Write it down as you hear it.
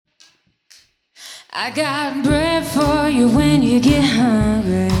I got bread for you when you get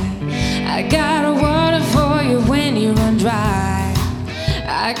hungry. I got water for you when you run dry.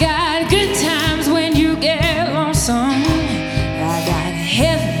 I got good times when you get lonesome. I got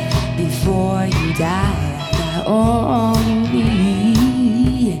heaven before you die. I got all you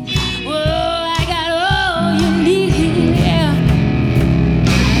need. Whoa, I got all you need, yeah.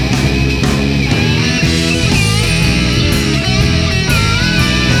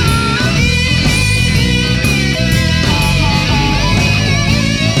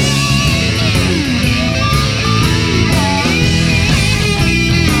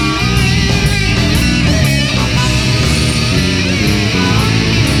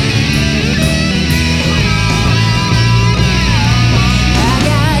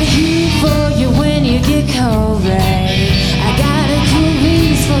 Cold, babe. I got a cool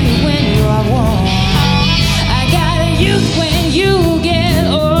breeze for you when you are warm. I got a youth when you get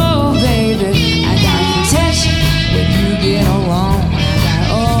old, baby. I got protection when you get alone. I got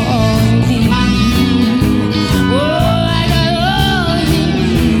all you need. Oh, I got all you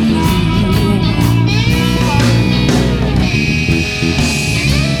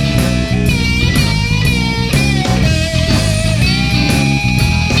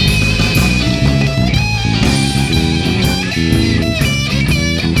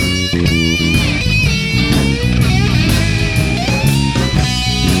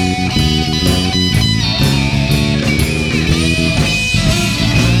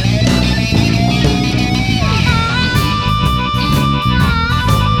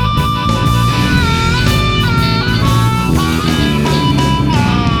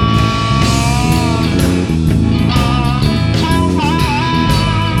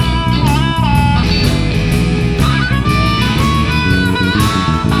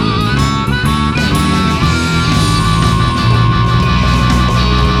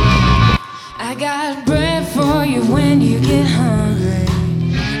I got bread